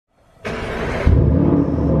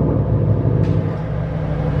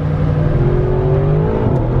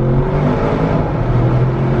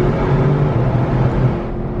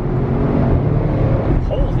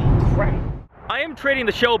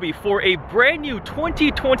trading the Shelby for a brand new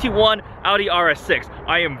 2021 Audi RS6.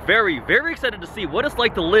 I am very, very excited to see what it's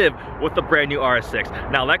like to live with the brand new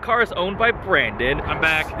RS6. Now that car is owned by Brandon. I'm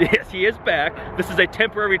back. Yes, he is back. This is a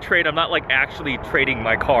temporary trade. I'm not like actually trading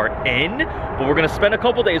my car in, but we're gonna spend a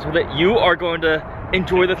couple days with it. You are going to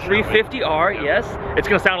enjoy the 350R, yes. It's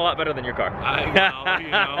gonna sound a lot better than your car. I know, you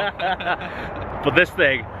know. But this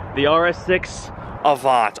thing, the RS6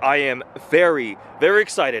 Avant, I am very, very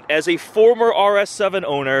excited. As a former RS7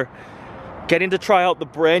 owner, getting to try out the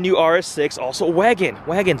brand new RS6, also wagon.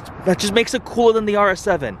 Wagons, that just makes it cooler than the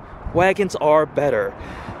RS7. Wagons are better.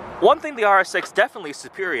 One thing the RS6 definitely is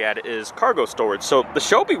superior at is cargo storage. So the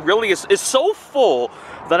Shelby really is so full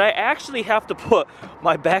that I actually have to put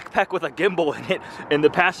my backpack with a gimbal in it in the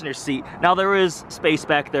passenger seat. Now there is space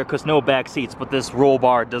back there because no back seats, but this roll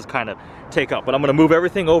bar does kind of take up. But I'm gonna move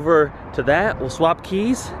everything over to that. We'll swap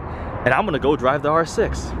keys and I'm gonna go drive the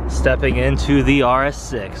RS6. Stepping into the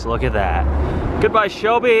RS6, look at that. Goodbye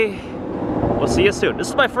Shelby. We'll see you soon. This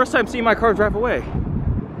is my first time seeing my car drive away.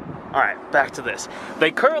 All right, back to this.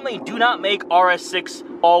 They currently do not make RS6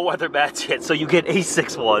 all-weather mats yet, so you get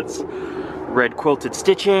A6 ones. Red quilted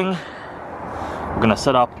stitching. We're gonna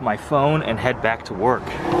set up my phone and head back to work.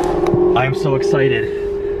 I am so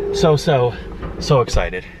excited. So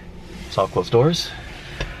excited. So I'll close doors.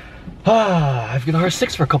 I've been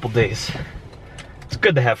RS6 for a couple days. It's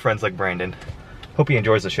good to have friends like Brandon. Hope he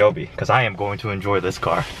enjoys the Shelby, because I am going to enjoy this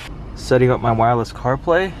car. Setting up my wireless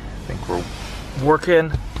CarPlay. I think we're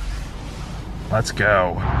working. Let's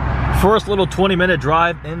go. First little 20-minute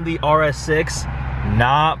drive in the RS6,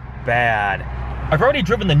 not bad. I've already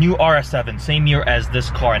driven the new RS7, same year as this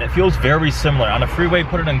car, and it feels very similar. On the freeway,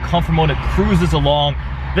 put it in comfort mode, it cruises along.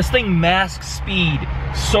 This thing masks speed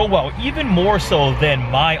so well, even more so than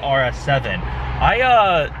my RS7.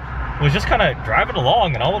 I was just kind of driving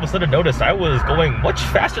along and all of a sudden noticed I was going much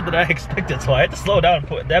faster than I expected, so I had to slow down and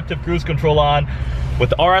put adaptive cruise control on. With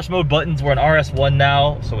the RS mode buttons, we're in RS1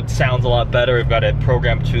 now, so it sounds a lot better. We've got it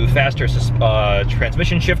programmed to faster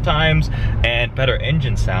transmission shift times and better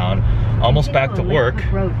engine sound. Almost back to work.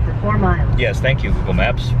 Road for 4 miles. Yes, thank you, Google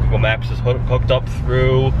Maps. Google Maps is hooked up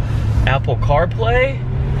through Apple CarPlay.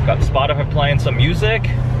 Got Spotify playing some music.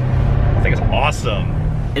 I think it's awesome.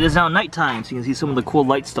 It is now nighttime, so you can see some of the cool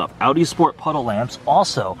light stuff. Audi Sport puddle lamps.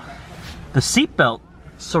 Also, the seatbelt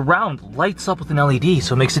surround lights up with an LED,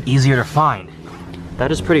 so it makes it easier to find. That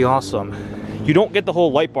is pretty awesome. You don't get the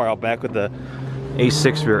whole light bar out back with the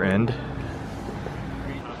A6 rear end.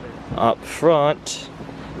 Up front,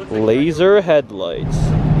 laser headlights.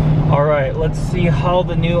 All right, let's see how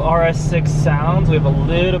the new RS6 sounds. We have a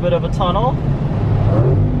little bit of a tunnel.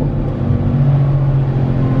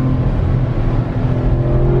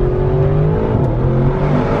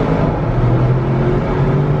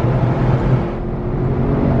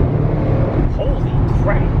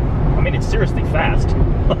 Seriously fast. It's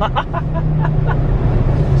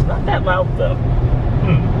not that loud though.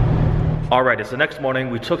 Alright, it's the next morning.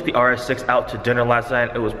 We took the RS6 out to dinner last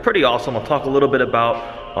night. It was pretty awesome. I'll talk a little bit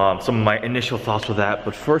about some of my initial thoughts with that.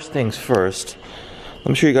 But first things first, let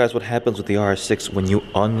me show you guys what happens with the RS6 when you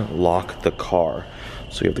unlock the car.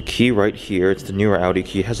 So you have the key right here. It's the newer Audi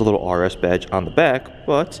key. It has a little RS badge on the back,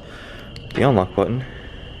 but the unlock button,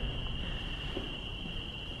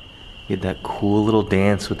 you get that cool little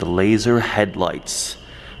dance with the laser headlights.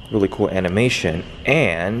 Really cool animation.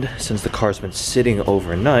 And since the car's been sitting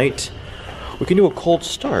overnight, we can do a cold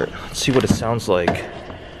start. Let's see what it sounds like.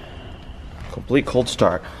 Complete cold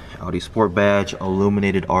start. Audi Sport badge,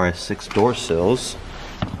 illuminated RS6 door sills.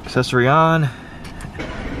 Accessory on.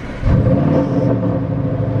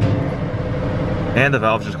 And the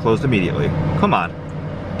valve just closed immediately. Come on,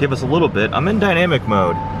 give us a little bit. I'm in dynamic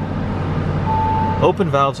mode.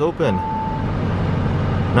 Open valves open.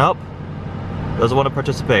 Nope, doesn't want to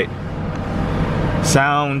participate.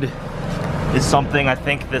 Sound is something I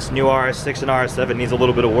think this new RS6 and RS7 needs a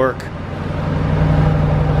little bit of work.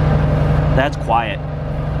 That's quiet.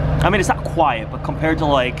 I mean, it's not quiet, but compared to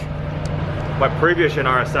like my previous gen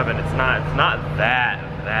RS7, it's not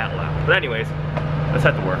that loud. But anyways, let's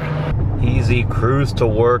head to work. Easy cruise to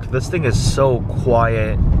work. This thing is so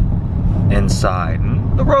quiet inside.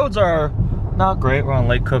 And the roads are not great. We're on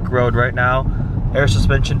Lake Cook Road right now. Air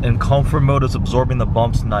suspension in comfort mode is absorbing the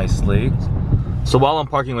bumps nicely. So while I'm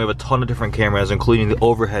parking, we have a ton of different cameras, including the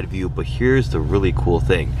overhead view, but here's the really cool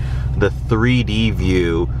thing. The 3D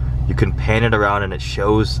view, you can pan it around and it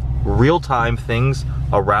shows real-time things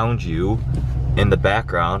around you in the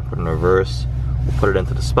background. Put it in reverse, we'll put it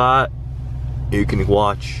into the spot. You can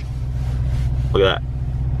watch, look at that.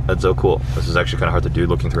 That's so cool. This is actually kind of hard to do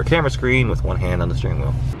looking through a camera screen with one hand on the steering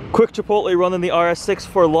wheel. Quick Chipotle run in the RS6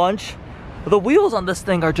 for lunch. The wheels on this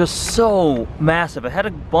thing are just so massive. I had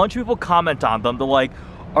a bunch of people comment on them. They're like,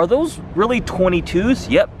 are those really 22s?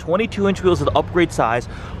 Yep, 22-inch wheels with upgrade size.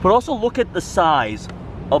 But also look at the size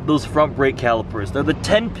of those front brake calipers. They're the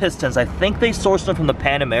 10 pistons. I think they sourced them from the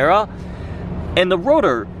Panamera. And the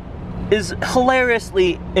rotor is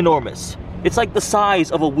hilariously enormous. It's like the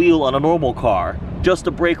size of a wheel on a normal car, just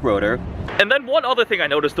a brake rotor. And then one other thing I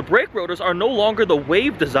noticed, the brake rotors are no longer the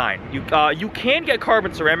wave design. You can get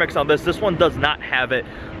carbon ceramics on this. This one does not have it,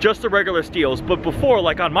 just the regular steels. But before,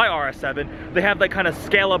 like on my RS7, they have that kind of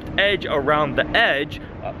scalloped edge around the edge,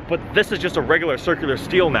 but this is just a regular circular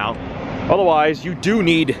steel now. Otherwise, you do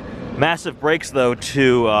need massive brakes though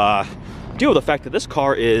to deal with the fact that this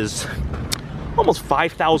car is almost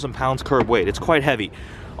 5,000 pounds curb weight. It's quite heavy.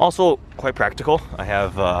 Also, quite practical. I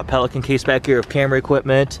have a Pelican case back here of camera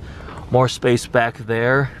equipment, more space back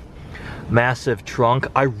there, massive trunk.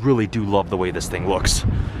 I really do love the way this thing looks.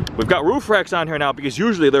 We've got roof racks on here now because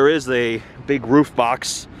usually there is a big roof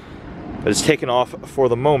box, but it's taken off for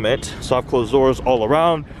the moment. Soft closed doors all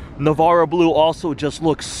around. Navarra Blue also just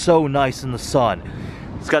looks so nice in the sun.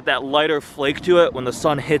 It's got that lighter flake to it when the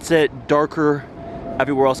sun hits it, darker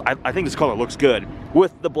everywhere else. I think this color looks good.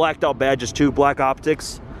 With the blacked out badges too, black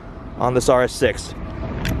optics on this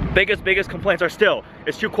RS6. Biggest complaints are still,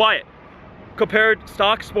 it's too quiet. Compared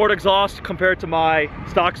stock sport exhaust compared to my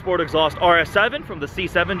stock sport exhaust RS7 from the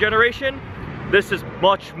C7 generation, this is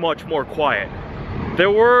much more quiet.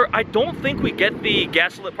 I don't think we get the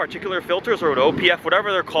gasoline particulate filters or the OPF,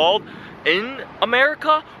 whatever they're called, in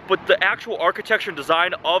America, but the actual architecture and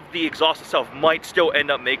design of the exhaust itself might still end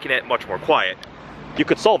up making it much more quiet. You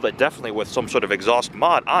could solve that definitely with some sort of exhaust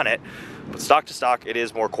mod on it, but stock to stock, it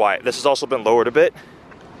is more quiet. This has also been lowered a bit.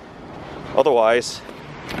 Otherwise,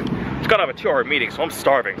 it's gotta have a 2-hour meeting, so I'm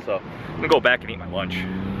starving, so I'm gonna go back and eat my lunch.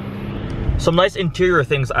 Some nice interior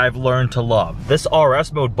things I've learned to love. This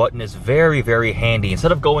RS mode button is very handy.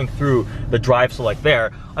 Instead of going through the drive select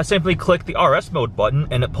there, I simply click the RS mode button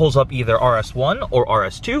and it pulls up either RS1 or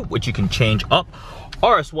RS2, which you can change up.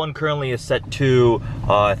 RS1 currently is set to,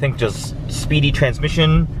 I think just speedy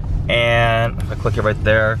transmission, and if I click it right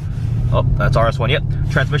there, oh, that's RS1, yep.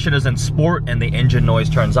 Transmission is in sport and the engine noise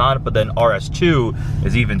turns on, but then RS2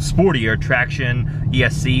 is even sportier. Traction,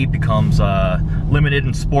 ESC becomes limited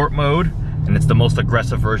in sport mode, and it's the most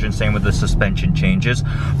aggressive version, same with the suspension changes.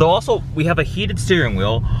 Though also, we have a heated steering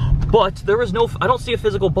wheel, but there is no, I don't see a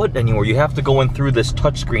physical button anymore. You have to go in through this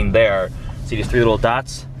touchscreen there. See these 3 little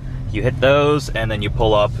dots? You hit those, and then you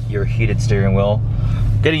pull up your heated steering wheel.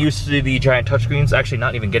 Getting used to the giant touchscreens, actually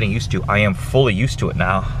not even getting used to, I am fully used to it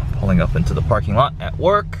now. Pulling up into the parking lot at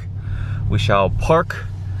work. We shall park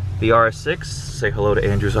the RS6. Say hello to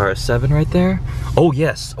Andrew's RS7 right there. Oh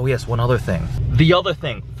yes, one other thing. The other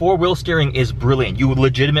thing, 4-wheel steering is brilliant. You would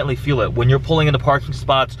legitimately feel it. When you're pulling into parking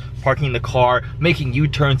spots, parking the car, making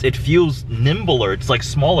U-turns, it feels nimbler. It's like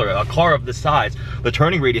smaller, a car of this size. The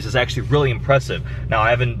turning radius is actually really impressive. Now, I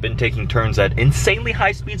haven't been taking turns at insanely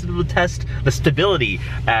high speeds to test the stability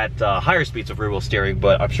at higher speeds of rear-wheel steering,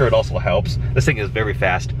 but I'm sure it also helps. This thing is very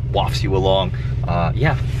fast, wafts you along.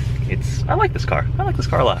 Yeah, I like this car. I like this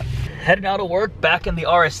car a lot. Heading out of work, back in the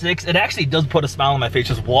RS6. It actually does put a smile on my face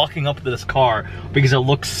just walking up to this car because it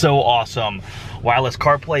looks so awesome. Wireless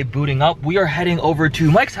CarPlay booting up. We are heading over to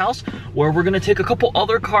Mike's house where we're gonna take a couple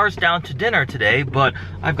other cars down to dinner today, but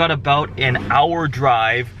I've got about an hour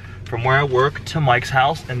drive from where I work to Mike's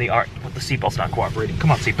house, and the seatbelt's not cooperating. Come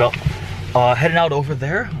on, seatbelt. Heading out over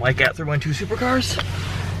there, Mike at 312 Supercars.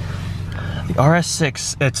 The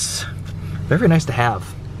RS6, it's very nice to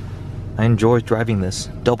have. I enjoy driving this.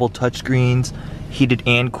 Double touchscreens, heated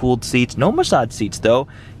and cooled seats. No massage seats though.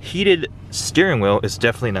 Heated steering wheel is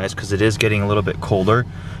definitely nice because it is getting a little bit colder.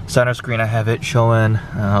 Center screen, I have it showing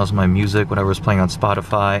how's my music, whatever's playing on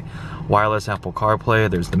Spotify. Wireless Apple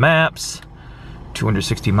CarPlay, there's the maps.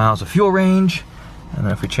 260 miles of fuel range. And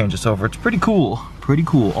then if we change this over, it's pretty cool. Pretty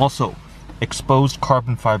cool. Also, exposed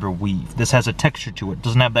carbon fiber weave. This has a texture to it. It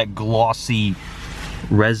doesn't have that glossy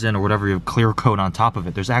resin or whatever, you have clear coat on top of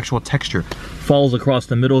it. There's actual texture. Falls across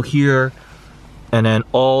the middle here and then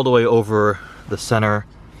all the way over the center.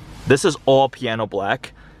 This is all piano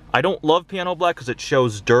black. I don't love piano black because it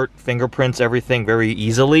shows dirt, fingerprints, everything very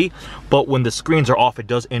easily, but when the screens are off, it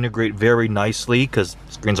does integrate very nicely because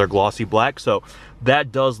screens are glossy black, so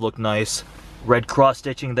that does look nice. Red cross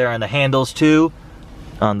stitching there on the handles too,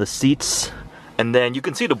 on the seats. And then you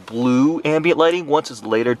can see the blue ambient lighting. Once it's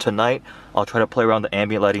later tonight, I'll try to play around the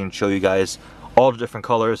ambient lighting and show you guys all the different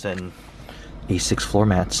colors and E6 floor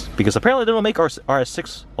mats, because apparently they don't make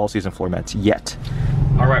RS6 all-season floor mats yet.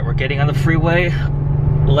 All right, we're getting on the freeway.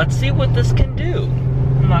 let's see what this can do.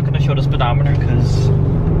 I'm not gonna show the speedometer because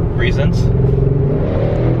reasons.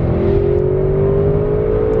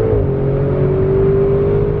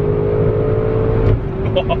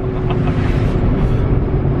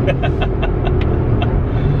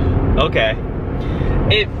 Okay,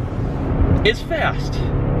 it is fast.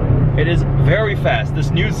 It is very fast. This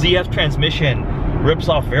new ZF transmission rips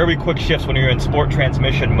off very quick shifts when you're in sport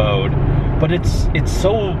transmission mode, but it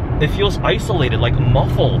feels isolated, like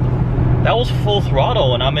muffled. That was full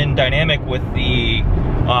throttle, and I'm in dynamic with the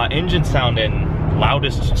engine sound in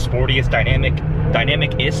loudest, sportiest,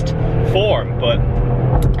 dynamic-ist form. But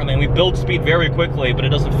I mean, we build speed very quickly, but it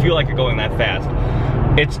doesn't feel like you're going that fast.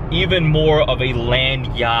 It's even more of a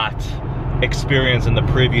land yacht experience in the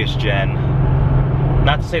previous gen.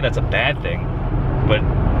 Not to say that's a bad thing, but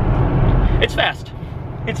it's fast.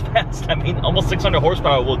 It's fast. I mean, almost 600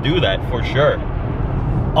 horsepower will do that for sure.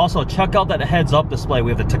 Also, check out that heads-up display.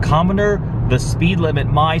 We have the tachometer, the speed limit,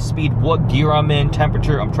 my speed, what gear I'm in,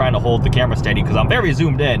 temperature. I'm trying to hold the camera steady because I'm very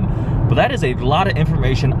zoomed in. But that is a lot of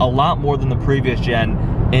information, a lot more than the previous gen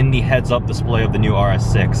in the heads-up display of the new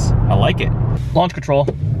RS6. I like it. Launch control.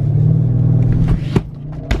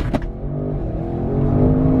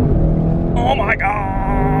 Oh my God!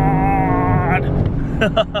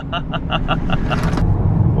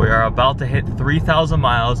 We are about to hit 3,000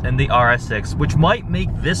 miles in the RS6, which might make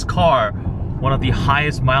this car one of the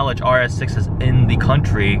highest mileage RS6s in the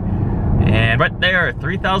country. And right there,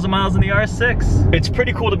 3,000 miles in the RS6. It's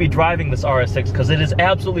pretty cool to be driving this RS6 because it is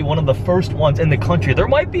absolutely one of the first ones in the country. There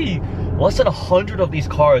might be less than 100 of these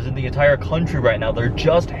cars in the entire country right now. They're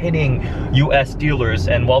just hitting US dealers.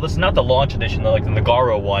 And while this is not the launch edition, like the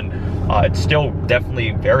Navarra one, it's still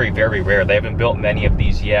definitely very, very rare. They haven't built many of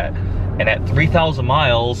these yet. And at 3,000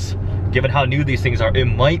 miles, given how new these things are, it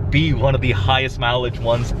might be one of the highest mileage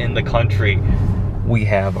ones in the country. We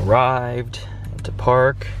have arrived to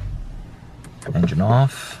park. Engine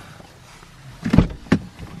off.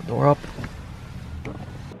 Door up.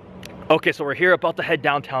 Okay, so we're here about to head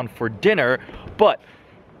downtown for dinner, but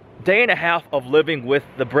day and a half of living with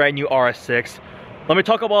the brand new RS6. Let me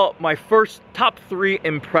talk about my first top 3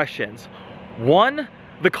 impressions. 1,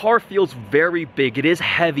 the car feels very big. It is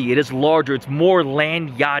heavy, it is larger, it's more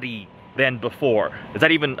land yachty than before. Is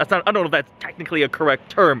that even, that's not, I don't know if that's technically a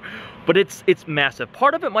correct term, but it's massive.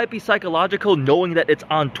 Part of it might be psychological, knowing that it's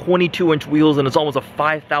on 22-inch wheels and it's almost a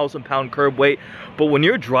 5,000-pound curb weight. But when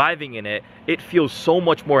you're driving in it, it feels so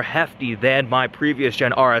much more hefty than my previous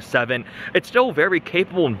gen RS7. It's still very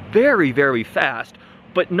capable and very, very fast,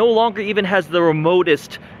 but no longer even has the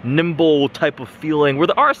remotest nimble type of feeling, where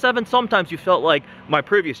the R7 sometimes you felt like my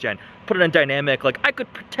previous gen, put it in dynamic, like I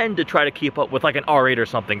could pretend to try to keep up with like an R8 or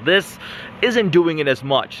something. This isn't doing it as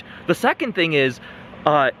much. The second thing is,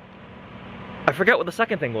 I forget what the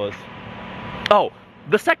second thing was. Oh,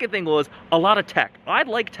 the second thing was a lot of tech. I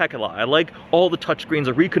like tech a lot. I like all the touchscreens,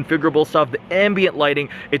 the reconfigurable stuff, the ambient lighting.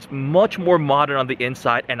 It's much more modern on the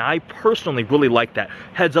inside, and I personally really like that.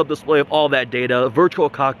 Heads-up display of all that data, virtual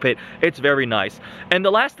cockpit, it's very nice. And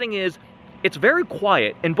the last thing is, it's very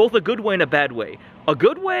quiet in both a good way and a bad way. A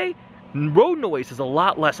good way, road noise is a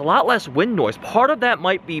lot less wind noise. Part of that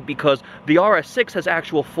might be because the RS6 has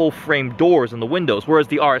actual full frame doors in the windows, whereas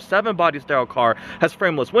the RS7 body style car has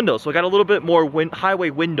frameless windows. So I got a little bit more highway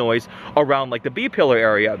wind noise around like the B-pillar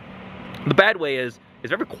area. The bad way is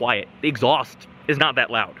it's very quiet. The exhaust is not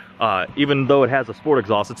that loud. Even though it has a sport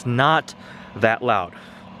exhaust, it's not that loud.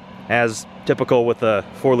 As typical with a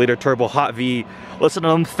 4-liter turbo hot V, listen to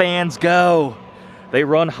them fans go. They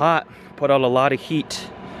run hot, put out a lot of heat.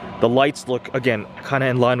 The lights look, again, kind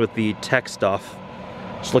of in line with the tech stuff.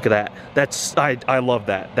 Just look at that. That's, I love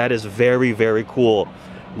that. That is very, very cool.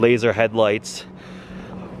 Laser headlights.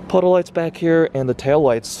 Puddle lights back here, and the tail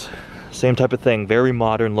lights, same type of thing. Very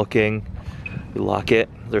modern looking. You lock it,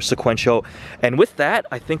 they're sequential. And with that,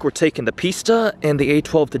 I think we're taking the Pista and the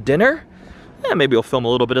A12 to dinner. Yeah, maybe we'll film a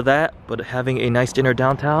little bit of that, but having a nice dinner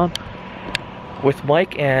downtown with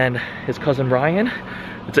Mike and his cousin Ryan.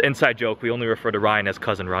 It's an inside joke. We only refer to Ryan as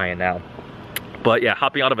cousin Ryan now. But yeah,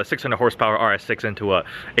 hopping out of a 600 horsepower RS6 into a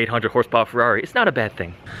 800 horsepower Ferrari, it's not a bad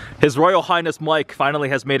thing. His Royal Highness Mike finally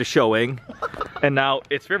has made a showing. And now,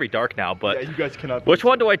 it's very dark now, but yeah, you guys cannot. Which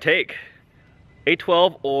one do I take?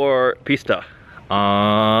 A12 or Pista?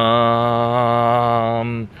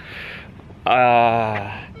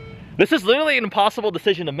 This is literally an impossible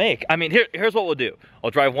decision to make. I mean, here's what we'll do.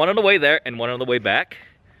 I'll drive one on the way there and one on the way back.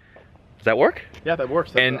 Does that work? Yeah, that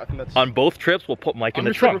works. And I think that's... on both trips, we'll put Mike in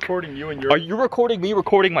the trunk. I'm recording you and your... Are you recording me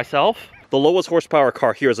recording myself? The lowest horsepower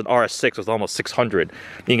car here is an RS6 with almost 600.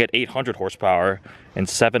 You can get 800 horsepower and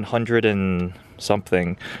 700 and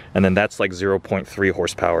something, and then that's like 0.3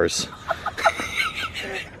 horsepowers.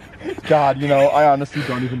 God, you know, I honestly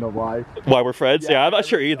don't even know why. Why we're friends? Yeah, I'm not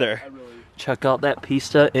sure either. Check out that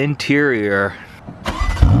Pista interior.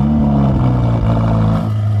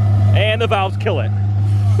 And the valves kill it.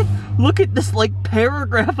 Look at this like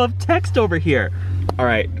paragraph of text over here. All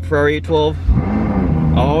right, Ferrari 812.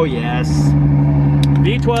 Oh yes.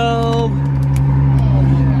 V12.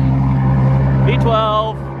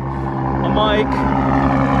 V12. A mic.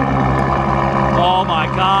 Oh my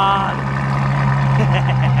God.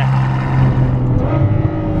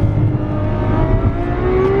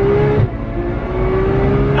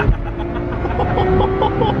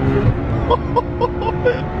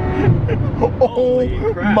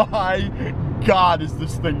 Oh my God, is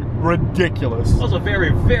this thing ridiculous. Also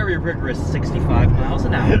very, very rigorous 65 miles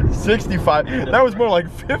an hour. 65? That was more like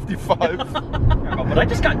 55. But I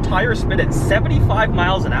just got tire spin at 75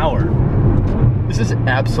 miles an hour. This is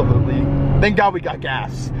absolutely... Thank God we got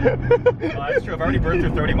gas. That's true, I've already burned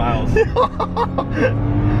through 30 miles.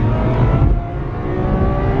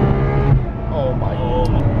 Oh my God.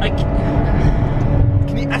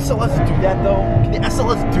 Can the SLS do that though? Can the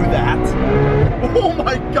SLS do that? Oh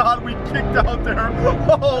my God, we kicked out there.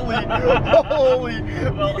 Holy.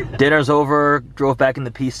 Dinner's over, drove back in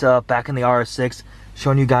the Pista, back in the RS6,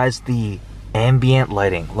 showing you guys the ambient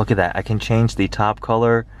lighting. Look at that, I can change the top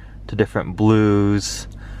color to different blues.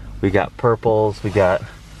 We got purples, we got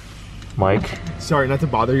Mike. Sorry, not to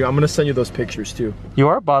bother you. I'm gonna send you those pictures too. You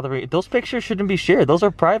are bothering. Those pictures shouldn't be shared. Those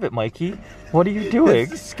are private, Mikey. What are you doing?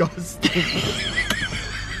 That's disgusting.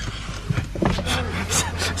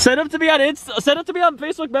 Send them to me on Send them to me on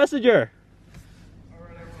Facebook Messenger.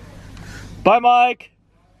 Bye, Mike.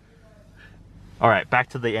 All right, back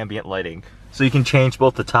to the ambient lighting. So you can change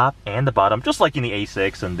both the top and the bottom, just like in the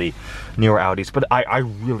A6 and the newer Audis. But I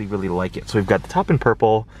really, really like it. So we've got the top in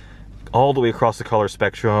purple, all the way across the color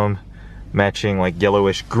spectrum, matching like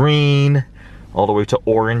yellowish green, all the way to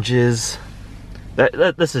oranges.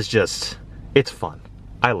 This is just, it's fun.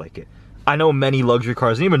 I like it. I know many luxury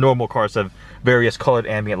cars and even normal cars have various colored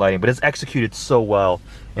ambient lighting, but it's executed so well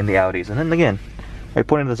in the Audis. And then again, I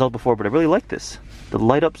pointed this out before, but I really like this. The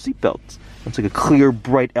light up seat belts. It's like a clear,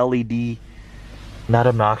 bright LED, not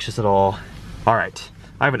obnoxious at all. All right,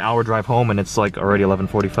 I have an hour drive home and it's like already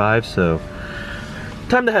 11:45, so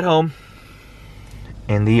time to head home.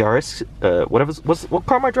 And the RS, what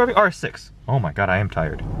car am I driving? RS6. Oh my God, I am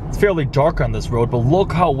tired. It's fairly dark on this road, but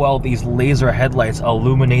look how well these laser headlights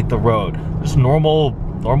illuminate the road. Just normal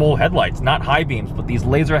headlights, not high beams, but these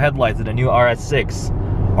laser headlights in the new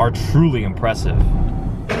RS6 are truly impressive.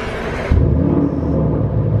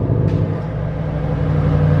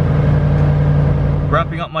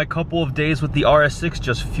 Wrapping up my couple of days with the RS6,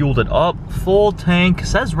 just fueled it up, full tank,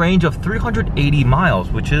 says range of 380 miles,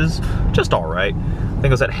 which is just all right. I think I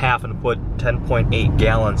was at half and put 10.8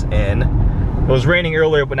 gallons in. It was raining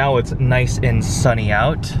earlier, but now it's nice and sunny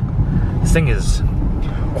out. This thing is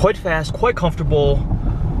quite fast, quite comfortable,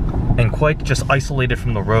 and quite just isolated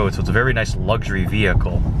from the road, so it's a very nice luxury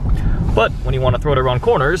vehicle. But when you want to throw it around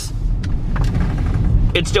corners,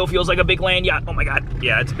 it still feels like a big land yacht. Oh my God,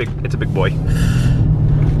 yeah, it's a big boy.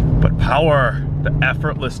 But power, the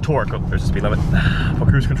effortless torque. Oh, there's the speed limit. Put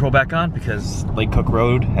cruise control back on because Lake Cook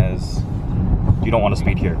Road has, you don't want to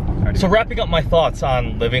speed here. So wrapping up my thoughts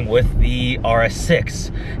on living with the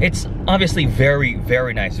RS6. It's obviously very,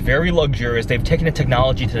 very nice, very luxurious. They've taken the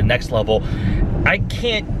technology to the next level. I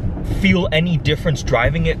can't feel any difference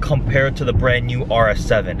driving it compared to the brand new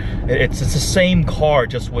RS7. It's the same car,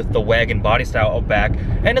 just with the wagon body style out back,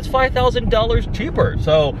 and it's $5,000 cheaper.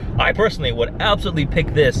 So I personally would absolutely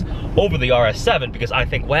pick this over the RS7 because I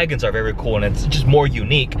think wagons are very cool and it's just more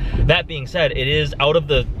unique. That being said, it is out of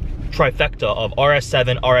the trifecta of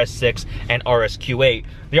RS7, RS6, and RSQ8.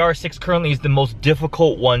 The RS6 currently is the most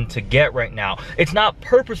difficult one to get right now. It's not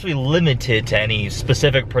purposely limited to any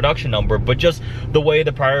specific production number, but just the way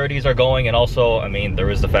the priorities are going, and also, I mean, there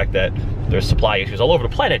is the fact that there's supply issues all over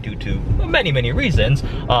the planet due to many, many reasons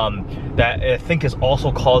that I think is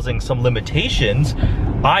also causing some limitations.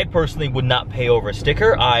 I personally would not pay over a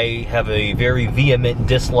sticker. I have a very vehement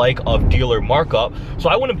dislike of dealer markup, so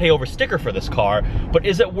I wouldn't pay over sticker for this car. But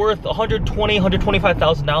is it worth $120,000,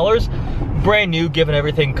 $125,000? Brand new, given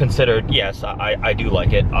everything considered, yes, I do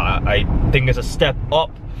like it. I think it's a step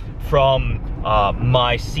up from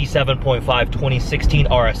my C7.5 2016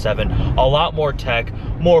 RS7. A lot more tech,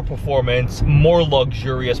 more performance, more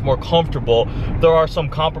luxurious, more comfortable. There are some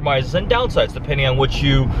compromises and downsides depending on what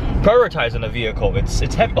you prioritize in a vehicle. It's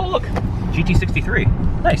heavy. Oh look,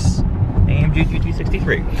 GT63. Nice. AMG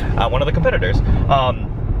GT63. One of the competitors.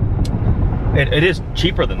 It is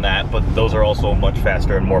cheaper than that, but those are also much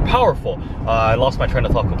faster and more powerful. I lost my train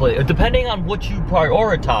of thought completely. Depending on what you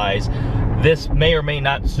prioritize, this may or may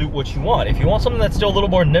not suit what you want. If you want something that's still a little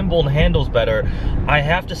more nimble and handles better, I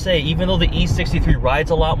have to say, even though the E63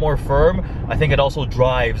 rides a lot more firm, I think it also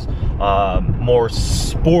drives more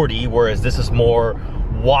sporty, whereas this is more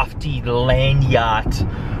wafty land yacht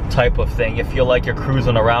type of thing. You feel like you're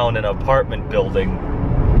cruising around an apartment building.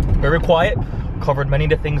 Very quiet. Covered many of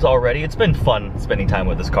the things already. It's been fun spending time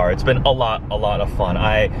with this car. It's been a lot of fun.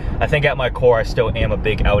 I think at my core I still am a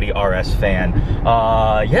big Audi RS fan.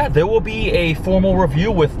 Yeah, there will be a formal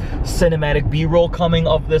review with cinematic B-roll coming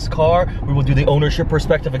of this car. We will do the ownership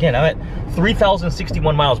perspective again. I'm at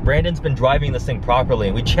 3,061 miles. Brandon's been driving this thing properly,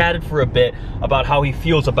 and we chatted for a bit about how he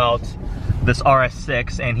feels about this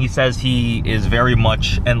RS6, and he says he is very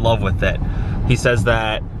much in love with it. He says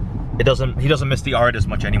that he doesn't miss the art as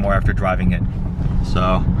much anymore after driving it.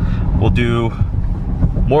 So we'll do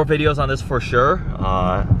more videos on this for sure.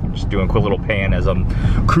 Just doing a quick little pan as I'm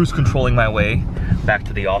cruise controlling my way back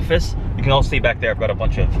to the office. You can all see back there I've got a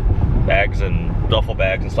bunch of bags and duffel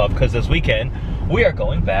bags and stuff, because this weekend we are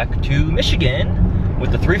going back to Michigan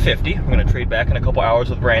with the 350. We're gonna trade back in a couple hours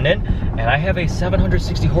with Brandon, and I have a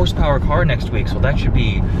 760 horsepower car next week, so that should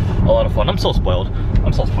be a lot of fun. I'm so spoiled.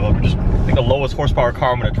 I'm so spoiled. I think the lowest horsepower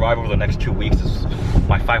car I'm gonna drive over the next 2 weeks is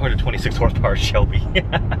my 526 horsepower Shelby.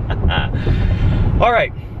 All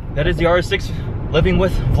right, that is the RS6 living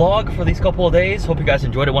with vlog for these couple of days. Hope you guys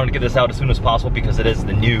enjoyed it. Wanted to get this out as soon as possible because it is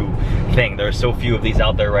the new thing. There are so few of these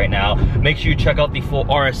out there right now. Make sure you check out the full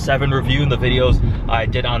RS7 review and the videos I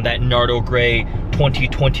did on that Nardo Gray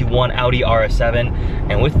 2021 Audi RS7.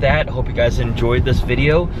 And with that, I hope you guys enjoyed this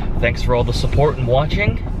video. Thanks for all the support and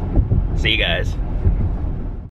watching. See you guys.